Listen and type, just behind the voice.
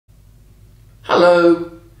Hello!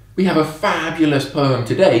 We have a fabulous poem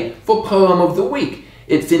today for Poem of the Week.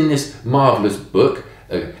 It's in this marvellous book,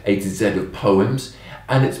 A to Z of Poems,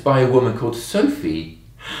 and it's by a woman called Sophie.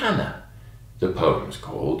 The poem's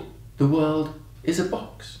called The World is a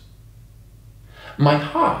Box. My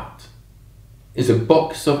heart is a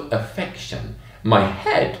box of affection. My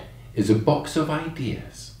head is a box of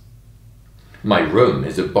ideas. My room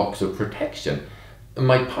is a box of protection.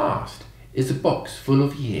 My past is a box full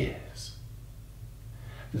of years.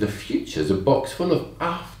 The future's a box full of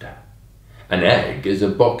after. An egg is a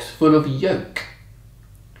box full of yolk.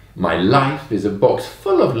 My life is a box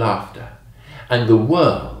full of laughter. And the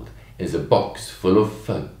world is a box full of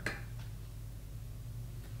folk.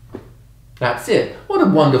 That's it. What a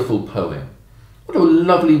wonderful poem. What a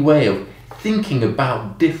lovely way of thinking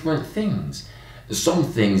about different things. Some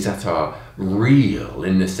things that are real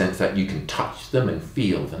in the sense that you can touch them and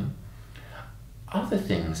feel them. Other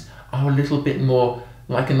things are a little bit more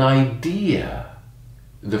like an idea,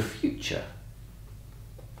 the future.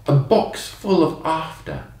 A box full of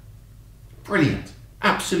after. Brilliant,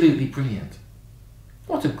 absolutely brilliant.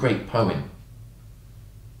 What a great poem.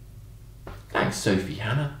 Thanks, Sophie.